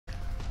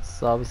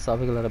Salve,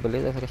 salve galera,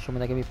 beleza? Essa aqui é a Chama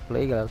da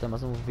Gameplay, galera. Tem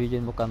mais um vídeo aí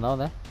no meu canal,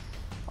 né?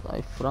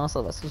 Aí, França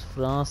versus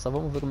França.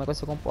 Vamos ver como é que vai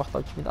se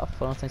comportar o time da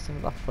França em cima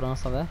da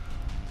França, né?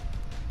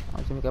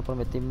 É um time que vai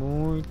prometer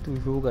muito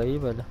jogo aí,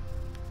 velho.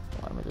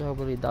 Muita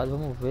jogabilidade,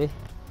 vamos ver.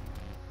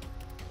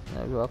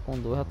 Jogar com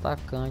 2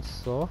 atacantes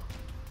só.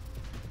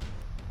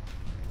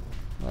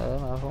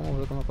 Mas vamos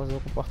ver como é que vai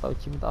comportar o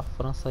time da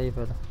França aí,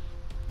 velho.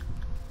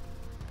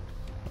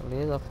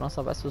 Beleza,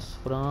 França versus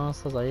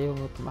Franças aí,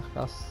 vamos ver que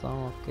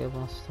marcação aqui,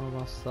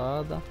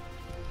 avançada.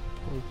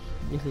 Vou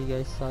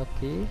desligar isso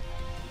aqui.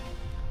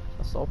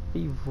 Só o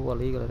pivô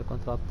ali, galera,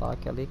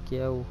 contra-ataque ali, que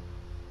é o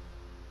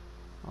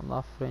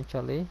na frente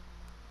ali.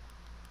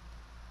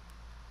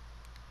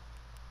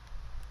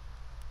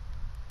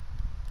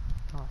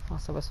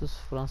 França versus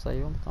França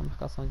aí, vamos botar a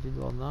marcação de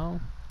dual não.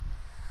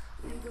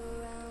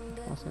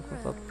 França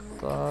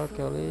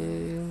contra-ataque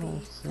ali,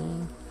 vamos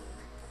sim.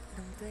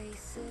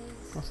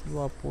 França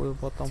do apoio,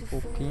 botar um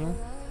pouquinho.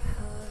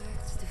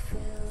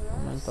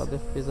 Aumentar a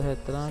defesa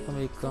retranca,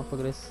 meio campo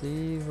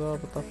agressiva,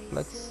 botar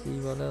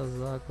flexível, olha a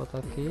zaga, botar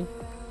aqui.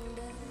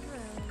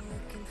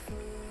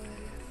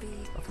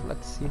 Botar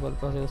flexível ali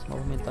para se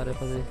movimentar e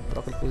fazer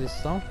troca de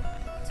posição.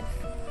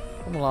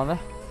 Vamos lá, né?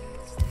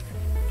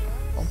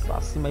 Vamos pra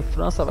cima aí,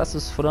 França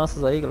versus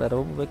França aí, galera.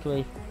 Vamos ver que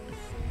vai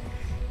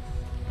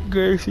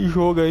ganhar esse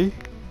jogo aí.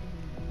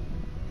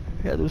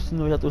 Já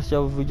trouxe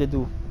o vídeo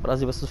do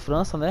Brasil versus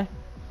França, né?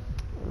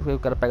 Eu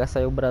quero pegar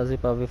sair o Brasil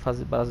para ver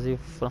fazer Brasil,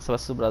 França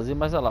versus Brasil,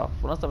 mas olha lá,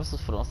 França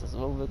versus França.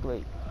 Vamos ver que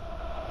vai.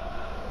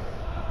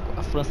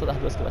 A França das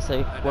duas que vai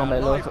sair com a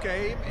melhor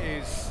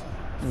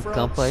em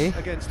campo aí.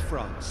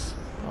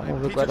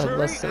 Vamos ver qual é das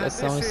duas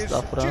seleções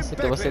da França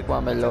que vai ser com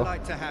a melhor.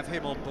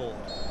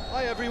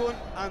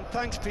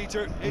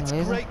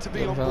 Beleza?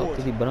 Jogando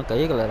tudo de branco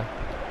aí, galera.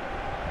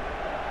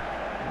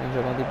 Vem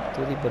jogando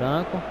tudo de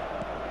branco.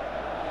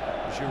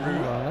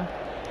 Vamos lá, né?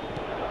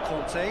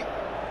 Conte.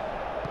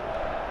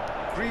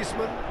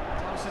 Griezmann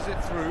passes it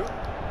through.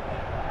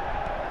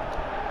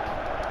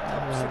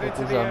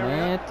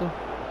 Cruzamento.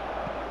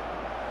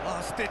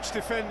 Last ditch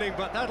defending,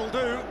 but that'll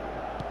do.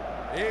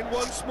 In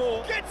once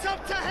more. Gets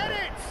up to head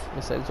it.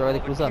 Esse aí joga de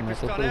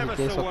cruzamento. Eu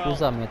coloquei só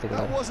cruzamento,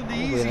 galera. Vamos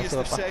ver, né? Se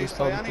vai partir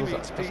só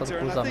do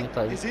cruzamento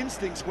aí.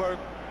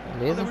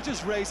 Beleza?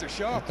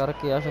 O cara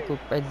que acha que o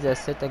PES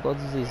 17 é igual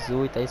dos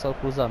 18, aí só o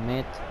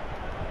cruzamento.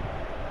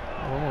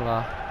 Vamos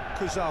lá.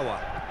 Kuzawa.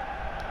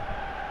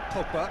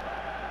 Pogba.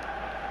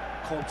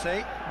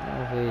 Conte.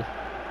 Vamos ver.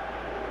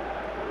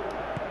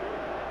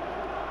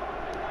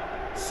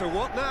 So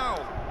what now?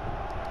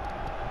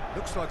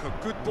 Looks like a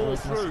good ball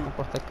through. Vamos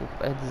comportar aqui o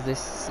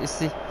PES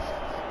esse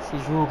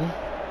jogo, hein?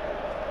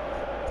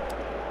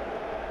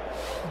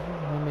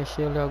 Vai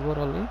mexer ali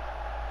agora ali.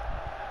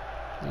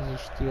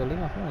 Desistiu ali,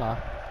 mas vamos lá.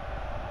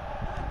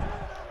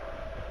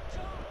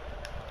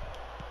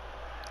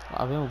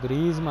 Lá vem o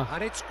Griezmann.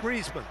 And it's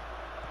Griezmann.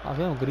 Lá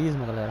vem o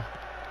Griezmann, galera.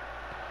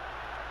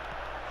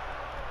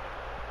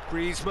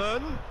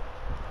 Griezmann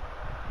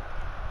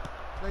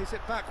plays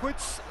it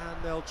backwards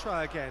and they'll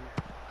try again.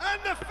 And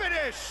the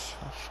finish!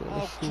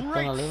 Oh,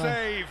 great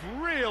save,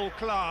 real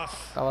class.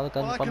 Well,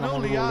 I can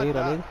only add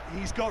that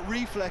he's got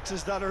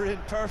reflexes that are in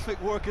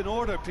perfect working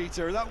order,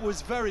 Peter. That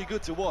was very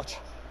good to watch.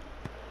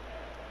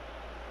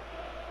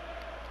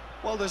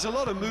 Well, there's a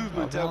lot of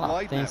movement out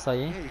wide now.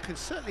 Yeah, you can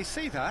certainly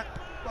see that.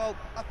 Well,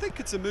 I think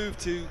it's a move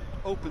to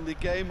open the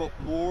game up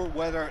more,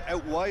 whether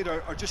out wide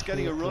or just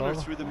getting a runner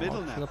through the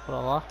middle now.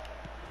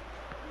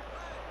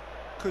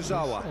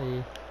 Kuzawa.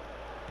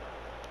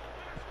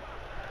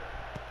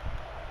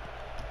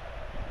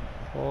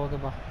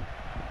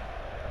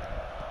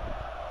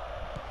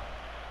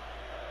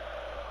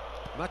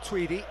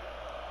 Matuidi.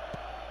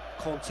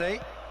 Conte.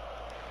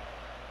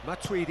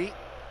 Matuidi.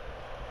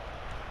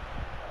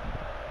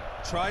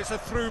 Tries a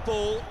through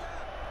ball.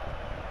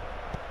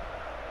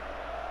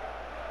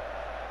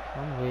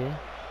 Vamos ver.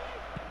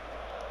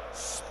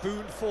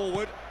 Spoon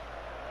forward.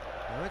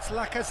 Now it's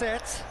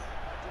Lacazette.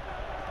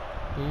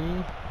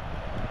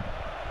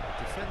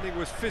 Defending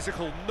was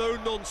physical, no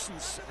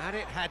nonsense, and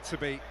it had to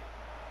be.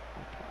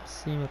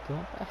 Cima aqui,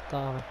 vamos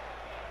apertar, velho.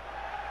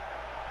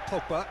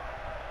 Pogba.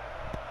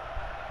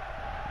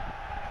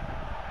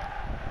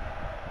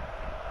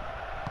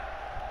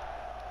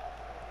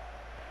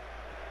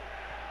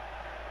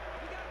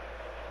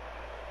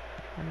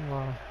 Vamos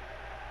lá.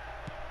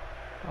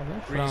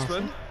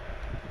 Griezmann.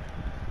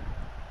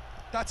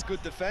 That's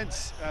good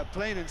defence,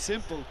 plain and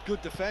simple,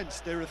 good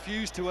defence. They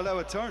refuse to allow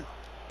a turn.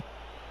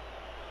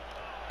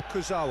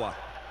 Kuzawa.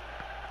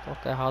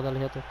 Toca errado ali,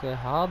 já tocou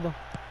errado.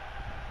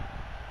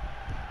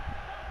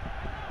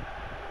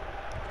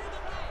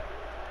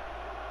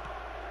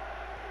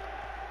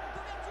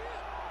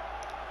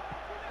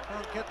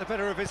 Can't get the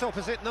better of his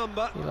opposite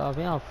number. E lá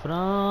vem a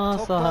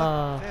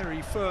França.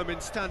 Very firm in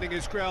standing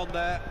his ground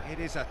there. It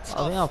is a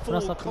tough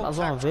full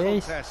contact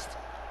contest.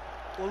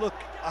 Well, look,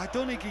 I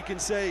don't think he can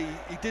say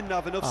he didn't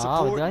have enough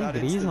support in that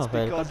instance,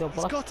 because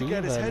he's got to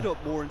get his head up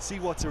more and see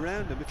what's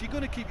around him. If you're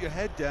going to keep your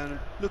head down and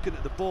looking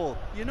at the ball,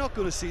 you're not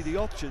going to see the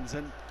options,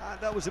 and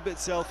That was a bit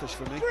selfish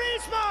for me.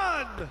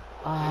 Griezmann!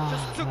 It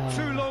just took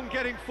too long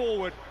getting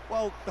forward.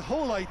 Well, the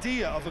whole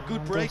idea of a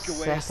good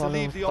breakaway is to ali,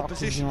 leave the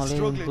opposition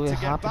struggling to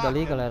get back.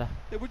 Ali, galera.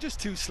 They were just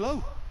too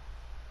slow.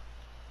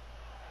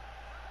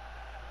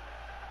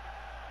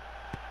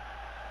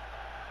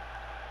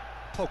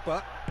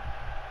 Pogba.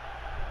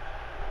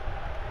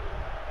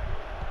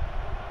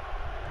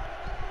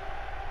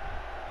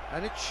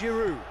 And it's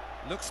Giroud.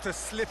 Looks to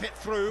slip it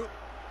through.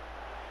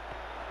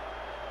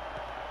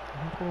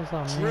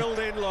 Drilled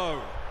in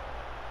low.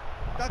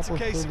 That's a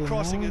case of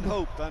crossing in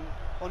hope, and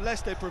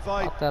unless they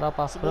provide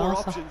some more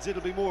options,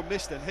 it'll be more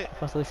miss than hit.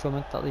 França deixou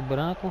o ali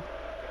branco.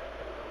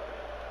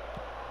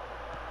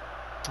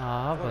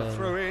 Ah, velho.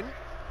 Throw in.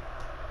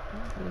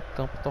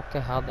 Campo toca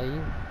errado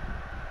aí.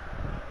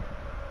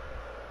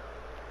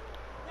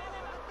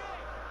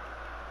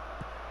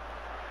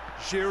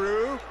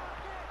 Giroud.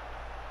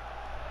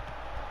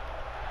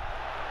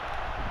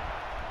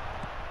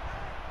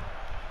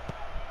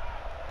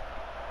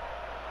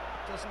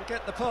 Doesn't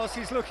get the pass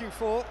he's looking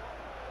for.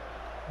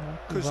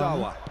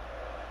 Kurzawa.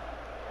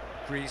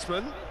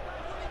 Griezmann.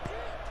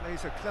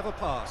 Plays a clever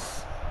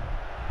pass.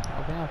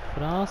 Vem a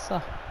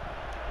França.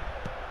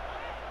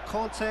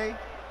 Conte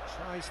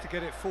tries to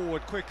get it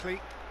forward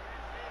quickly.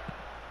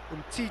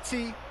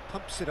 Umtiti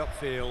pumps it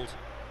upfield.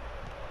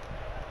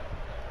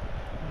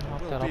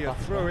 Will be a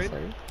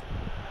throw-in.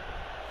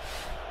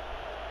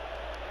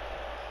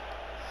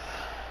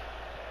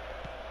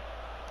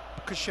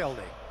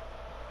 Koscielny.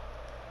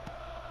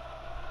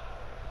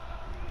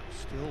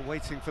 Still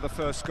waiting for the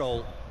first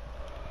goal.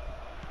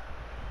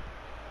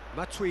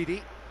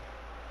 Matuidi.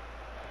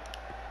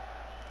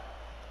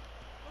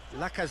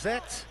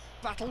 Lacazette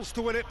battles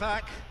to win it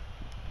back.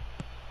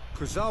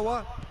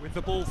 Kurzawa with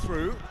the ball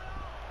through.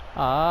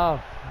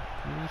 Ah,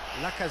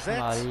 Lacazette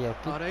Maria,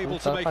 unable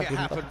to make it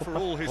happen for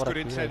all his good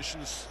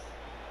intentions.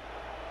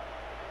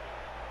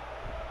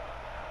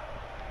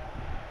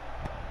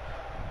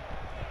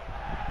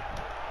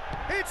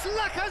 It's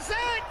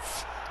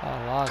Lacazette! Ah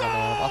lá,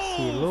 galera,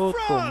 vacilou,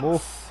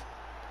 tomou.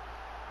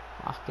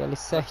 Marca ele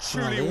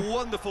certinho ali. Truly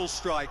wonderful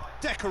strike,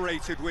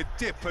 decorated with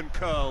dip and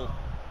curl.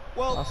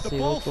 Well, the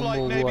ball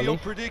flight may be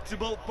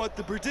unpredictable, but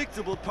the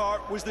predictable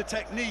part was the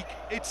technique.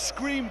 It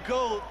screamed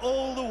goal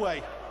all the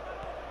way.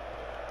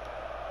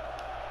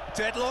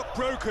 Deadlock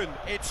broken,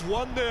 it's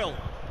 1-0.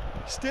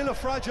 Still a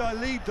fragile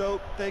lead though,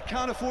 they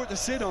can't afford to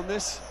sit on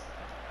this.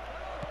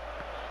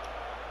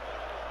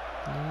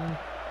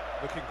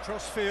 Looking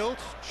cross-field,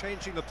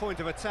 changing the point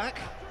of attack.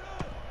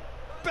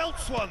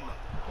 Belts one!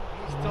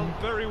 He's done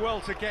very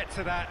well to get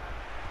to that.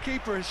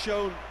 Keeper has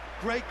shown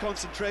great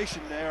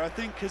concentration there. I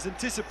think his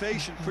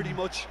anticipation pretty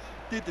much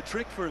did the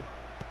trick for him.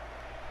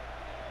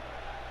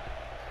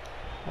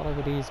 Bora,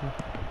 Griezmann.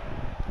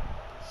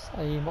 Isso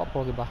aí, bora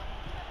Pogba.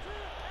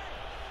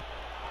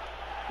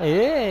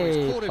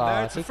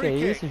 Epa, que é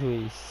isso,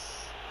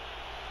 juiz?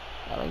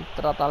 Ela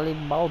entrada ali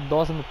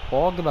maldosa no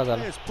Pogba,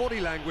 galera. His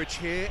body language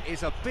here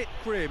is a bit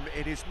grim.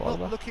 It is not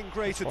looking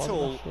great at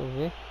all. Deixa eu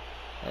ver.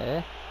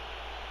 É.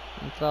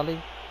 Entra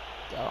ali,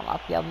 uma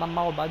piada na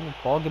maldade no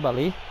Pogba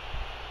ali.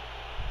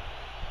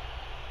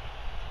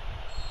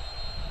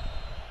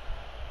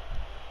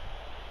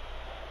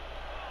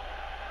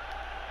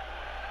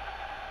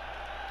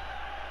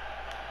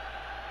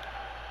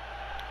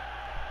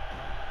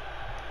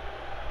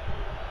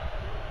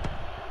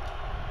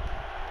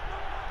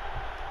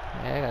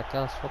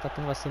 Aquelas fotos aqui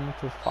não vai ser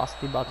muito fácil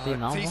de bater,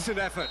 não. Decent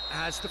effort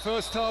as the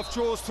first half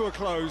draws to a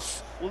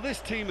close. Well,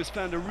 this team has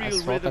found a real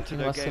rhythm to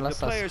their game. The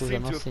players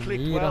seem to have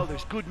clicked well.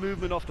 There's good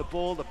movement off the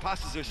ball. The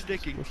passes are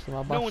sticking.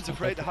 No one's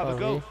afraid to have a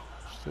go.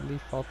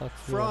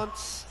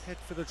 France head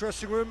for the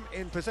dressing room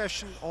in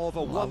possession of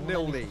a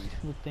 1-0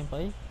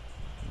 lead.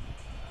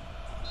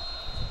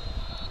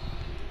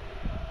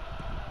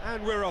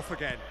 And we're off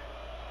again.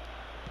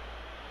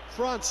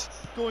 France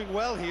going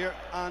well here,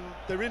 and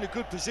they're in a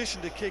good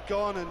position to kick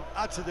on and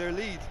add to their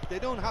lead. They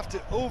don't have to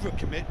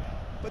overcommit,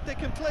 but they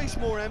can place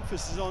more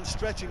emphasis on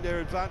stretching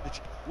their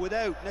advantage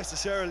without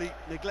necessarily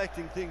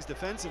neglecting things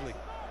defensively.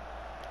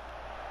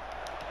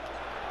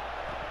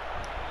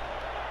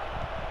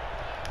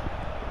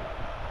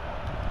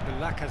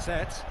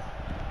 Lacazette,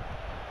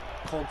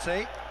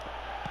 Conte,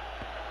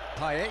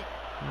 Payet,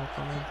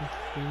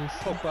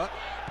 Pogba,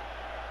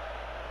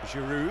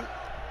 Giroud.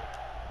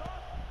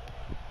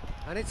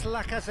 And it's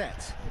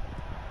Lacazette.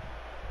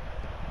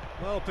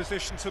 Well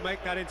positioned to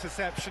make that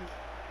interception.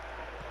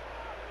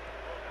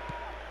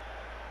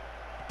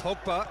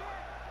 Pogba.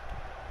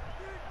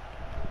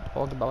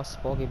 Pogba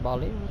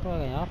ali vai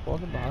ganhar,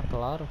 Pogba,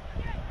 claro.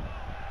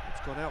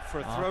 It's gone out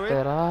for a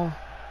throw-in.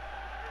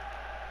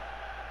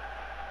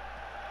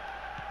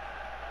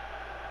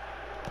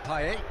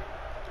 Payet.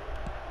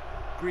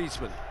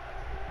 Griezmann.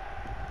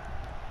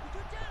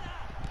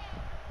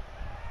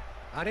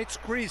 And it's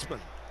Griezmann.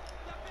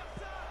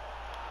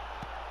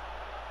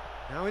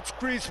 Now it's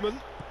Griezmann.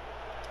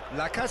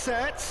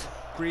 Lacazette.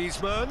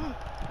 Griezmann.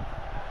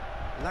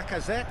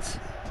 Lacazette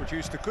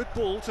produced a good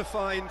ball to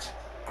find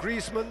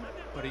Griezmann,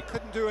 but he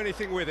couldn't do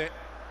anything with it.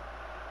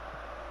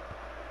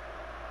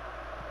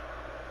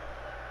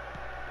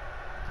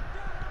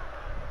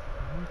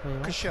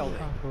 Koscielny.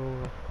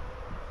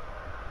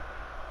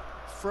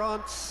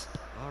 France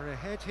are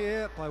ahead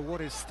here by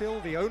what is still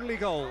the only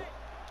goal.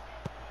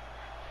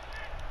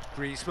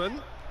 Griezmann,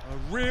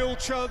 a real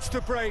chance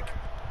to break.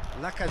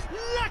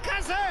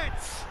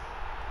 Lacazette!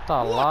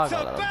 Tá lá,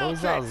 galera,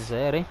 2 a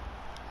 0, hein?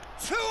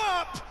 Two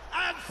up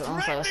and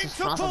França versus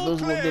threatening to França, pull 2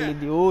 gols dele clear.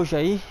 de hoje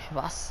aí.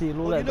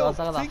 Vacilou Well, you legal a know,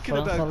 zaga da thinking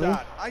França about ali.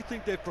 that, I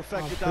think they've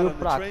perfected that Veio on the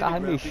pra cá, training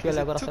ground remexeu because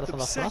ali agora a it took seleção them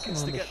da França, seconds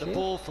não to get the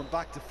remexeu. ball from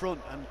back to front,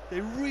 and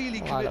they really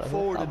Vamos lá, commit galera,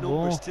 forward tá in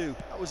numbers bom. too.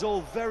 That was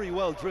all very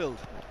well drilled.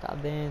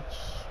 Cadente,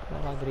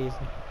 vamos lá,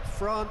 Griezmann.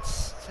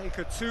 France take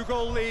a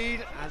 2-goal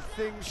lead and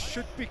things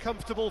should be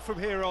comfortable from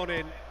here on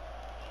in.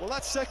 Well,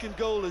 that second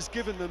goal has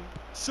given them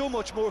so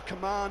much more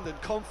command and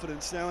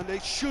confidence now, and they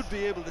should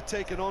be able to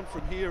take it on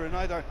from here and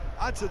either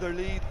add to their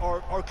lead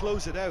or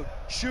close it out.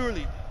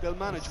 Surely they'll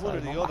manage one or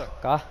the other.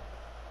 Marcar.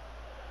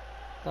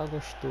 Tá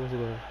gostoso,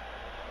 galera.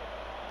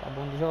 Tá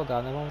bom de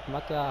jogar, né? Vamos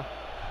tomar que a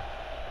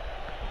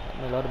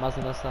melhor mais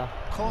nessa.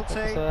 Conte Isso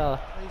é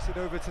plays it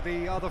over to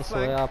the other isso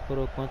é flank.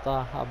 por quanto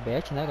a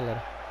bet, né,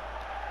 galera?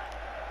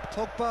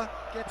 Pogba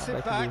gets A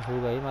it bet back, do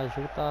jogo aí, mas o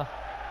jogo tá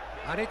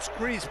and it's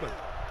Griezmann.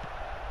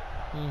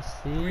 em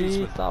si,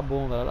 Griezmann. tá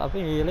bom, galera. Lá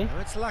vem ele, hein?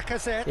 Now it's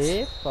Lacazette.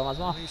 Epa, mais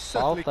uma He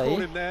certainly falta caught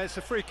aí. him there. It's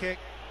a free kick.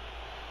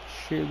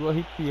 Chegou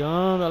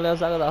arrepiando ali a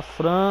zaga da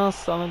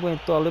França, não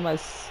aguentou ali,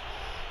 mas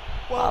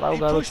parar Well, o he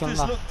pushed garotinho his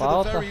na luck to the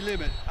falta. very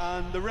limit,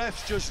 and the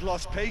refs just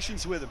lost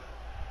patience with him.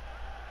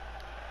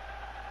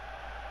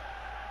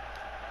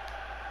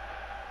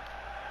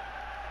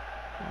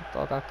 Vamos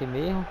tocar aqui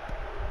mesmo.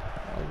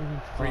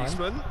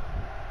 Griezmann.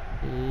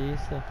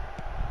 Isso.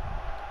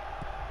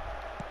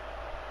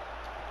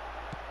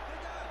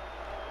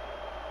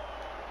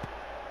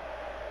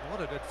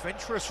 What an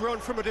adventurous run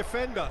from a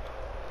defender.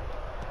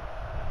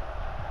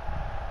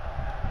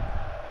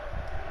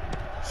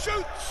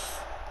 Shoots!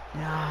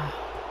 Ah,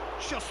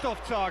 Just off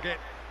target.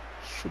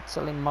 chutes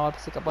ali mal,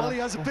 você acabou. Well, he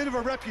has a bit of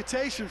a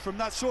reputation from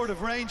that sort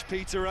of range,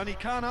 Peter, and he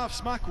can't half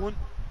smack one.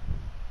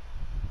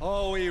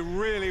 Oh, he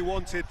really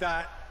wanted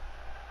that.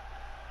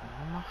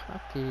 Vamos marcar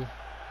aqui.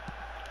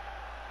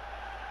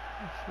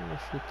 Deixa eu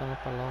chutando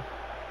pra lá.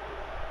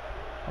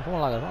 Mas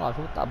vamos lá, galera. Vamos lá. O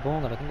jogo tá bom,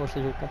 galera. Quem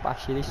gostou do jogo,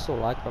 compartilha, deixa o seu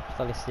like pra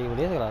fortalecer,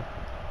 beleza, galera?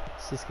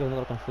 Se inscreva no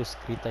canal quando for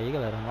inscrito aí,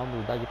 galera. Uma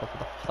humildade pra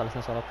fortalecer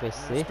nosso canal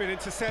It's crescer. been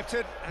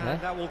intercepted, and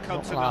that will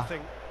come Vamos to lá.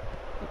 nothing.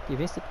 E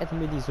vem esse PES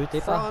 2018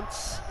 aí pra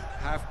France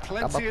have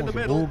acabar plenty in com the os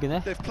middle. bugs,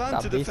 né? They've planned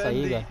to Cabeça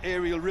aí, defend galera. the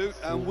aerial route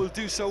and will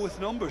do so with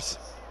numbers.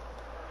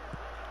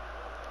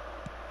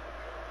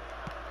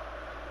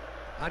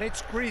 And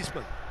it's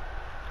Griezmann.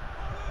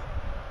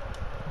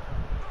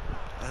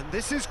 And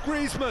this is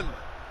Griezmann.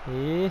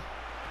 E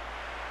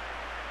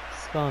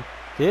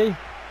escanteio.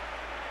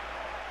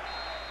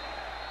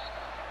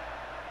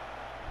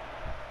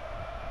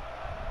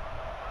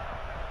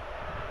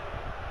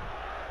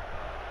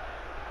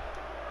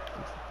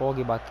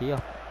 Pogba aqui, ó.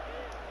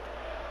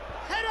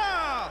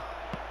 Header!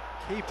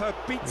 Keeper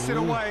beats it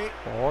away.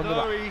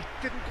 Pogba. No, he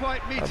didn't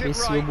quite meet it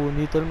Cabeceou right.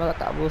 bonito ali, mas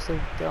acabou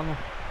sentando.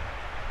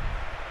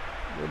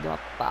 Ele deu uma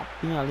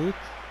tapinha ali.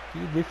 Que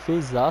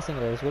defesaça, hein,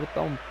 galera. Os goleiros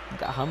estão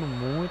agarrando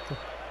muito.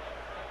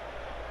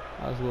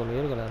 Os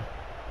goleiros, galera.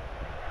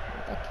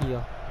 Tá aqui,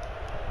 ó.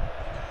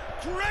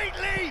 Great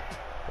leap!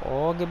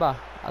 Pogba,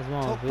 mais uma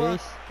Pogba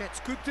vez.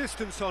 gets good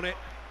distance on it.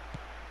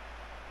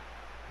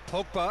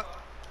 Pogba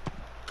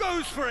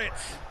goes for it.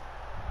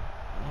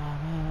 Ah,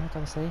 não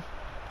cabe isso aí.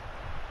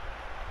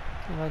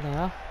 Quem vai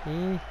ganhar?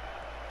 E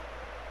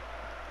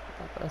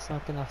tá pressão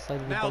aqui na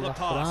saída Now da the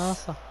pass.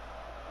 França.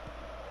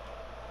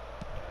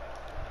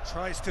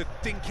 Tries to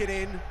dink it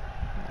in.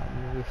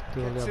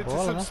 Inverteu ali Gets a into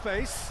bola, some né?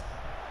 space.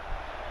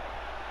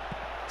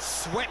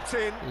 Swept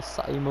in.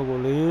 Isso aí, meu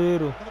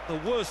goleiro. Not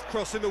the worst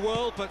cross in the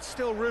world, but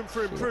still room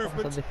for Chega pra essa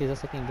improvement. defesa,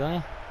 essa quem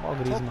ganha. Ó o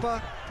Griezmann.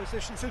 Pogba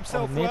positions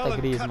himself Aumenta well and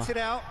Griezmann. cuts it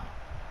out.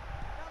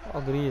 Ó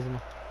o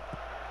Griezmann.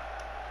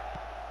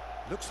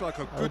 Looks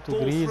like a good Outro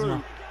ball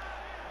Griezmann. through.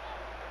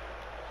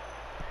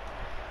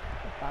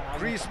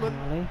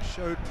 Griezmann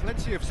showed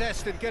plenty of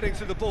zest in getting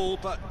to the ball,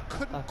 but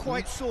couldn't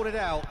quite sort it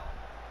out.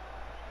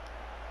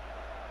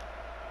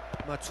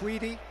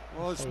 Matuidi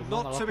was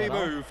not to be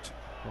moved.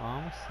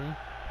 Vamos sim.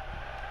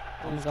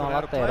 Vamos Ball's dar uma gone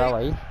out of lateral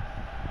play. aí.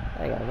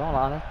 É, galera, vamos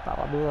lá, né?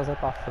 Tava 2 a 0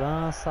 pra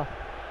França.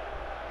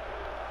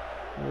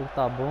 O jogo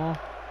tá bom.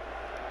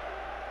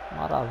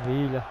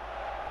 Maravilha.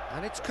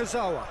 And it's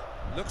Kurzawa.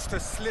 Looks to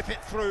slip it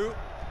through.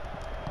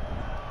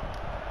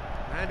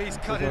 And he's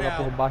cut it Jogar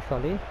por out. baixo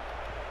ali.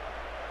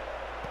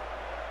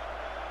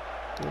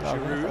 E lá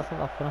vem a Giroud. seleção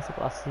da França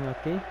pra cima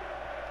aqui.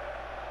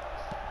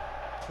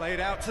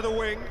 Played out to the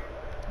wing.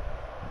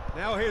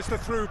 Now here's the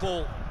through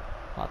ball.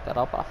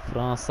 Lateral pra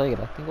França aí,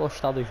 galera. Quem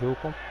gostar do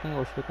jogo, quem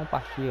gostou,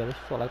 compartilha. Deixa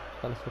o seu like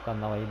para o seu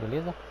canal aí,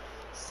 beleza?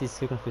 Se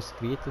inscreva se não for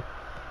inscrito.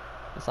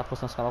 Essa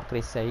força do canal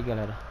crescer aí,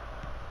 galera.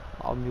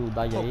 A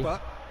humildade aí, Pogba.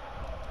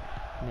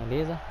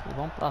 beleza? E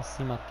vamos pra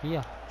cima aqui,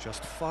 ó.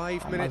 Just 5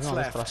 Vamos mais minutes uma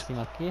vez pra left.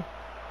 cima aqui.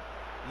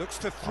 Looks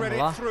to thread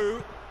lá. it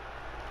through.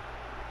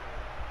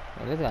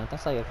 Beleza, galera? Então é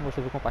isso aí. Quem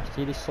gostou,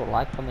 compartilha. Deixa o seu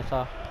like pra não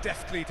deixar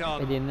Deftly done.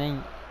 perder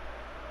nem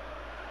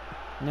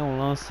nenhum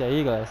lance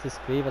aí, galera, se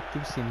inscreva,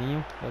 ative o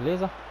sininho,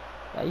 beleza?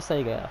 É isso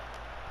aí, galera.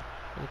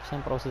 Eu tô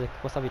pra vocês aqui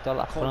com essa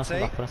vitória da França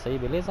aí,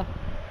 beleza?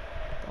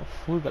 Então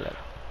fui, galera.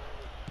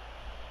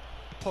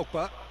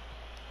 Pogba.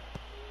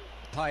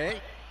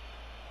 Payet.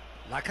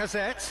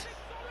 Lacazette.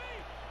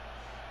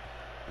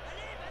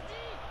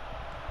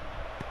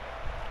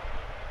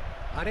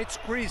 And it's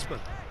Griezmann.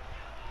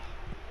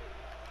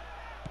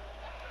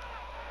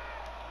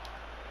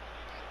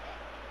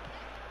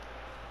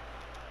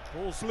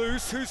 Ball's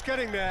loose, who's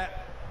getting there?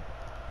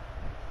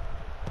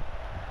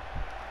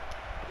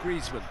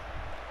 Griezmann.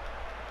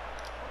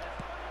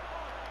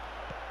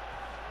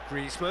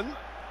 Griezmann.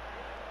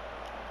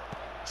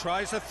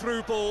 Tries a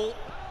through ball.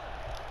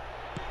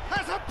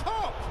 Has a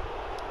pop!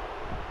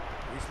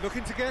 He's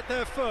looking to get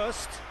there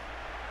first.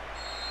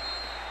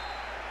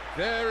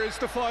 There is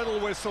the final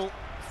whistle.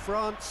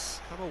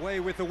 France come away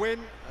with the win.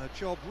 A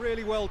job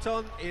really well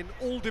done in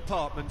all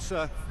departments.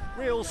 A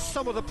real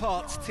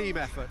sum-of-the-parts team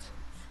effort.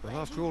 Well,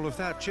 after all of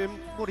that, Jim,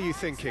 what are you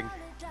thinking?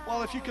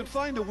 Well, if you can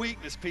find a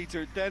weakness,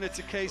 Peter, then it's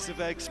a case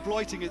of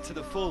exploiting it to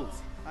the full.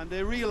 And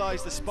they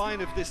realised the spine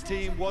of this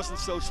team wasn't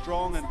so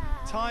strong, and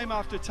time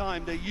after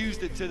time they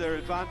used it to their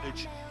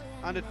advantage,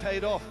 and it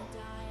paid off.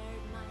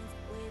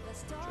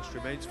 Just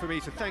remains for me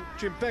to thank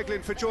Jim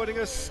Beglin for joining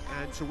us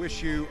and to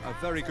wish you a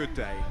very good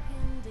day.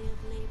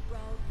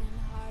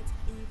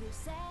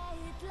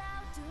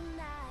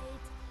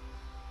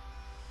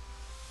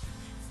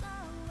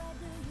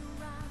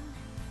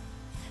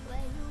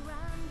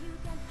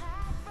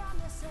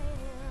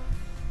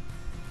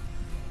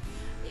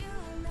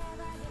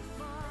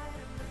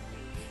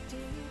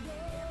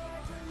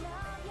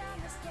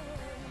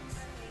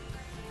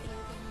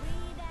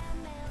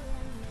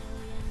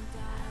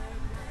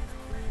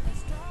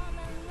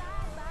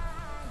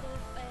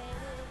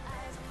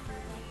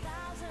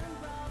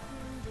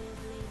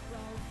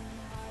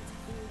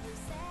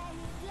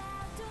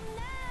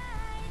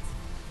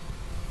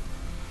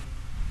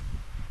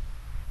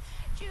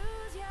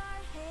 Choose your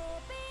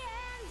happy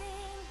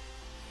ending,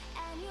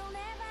 and you'll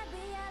never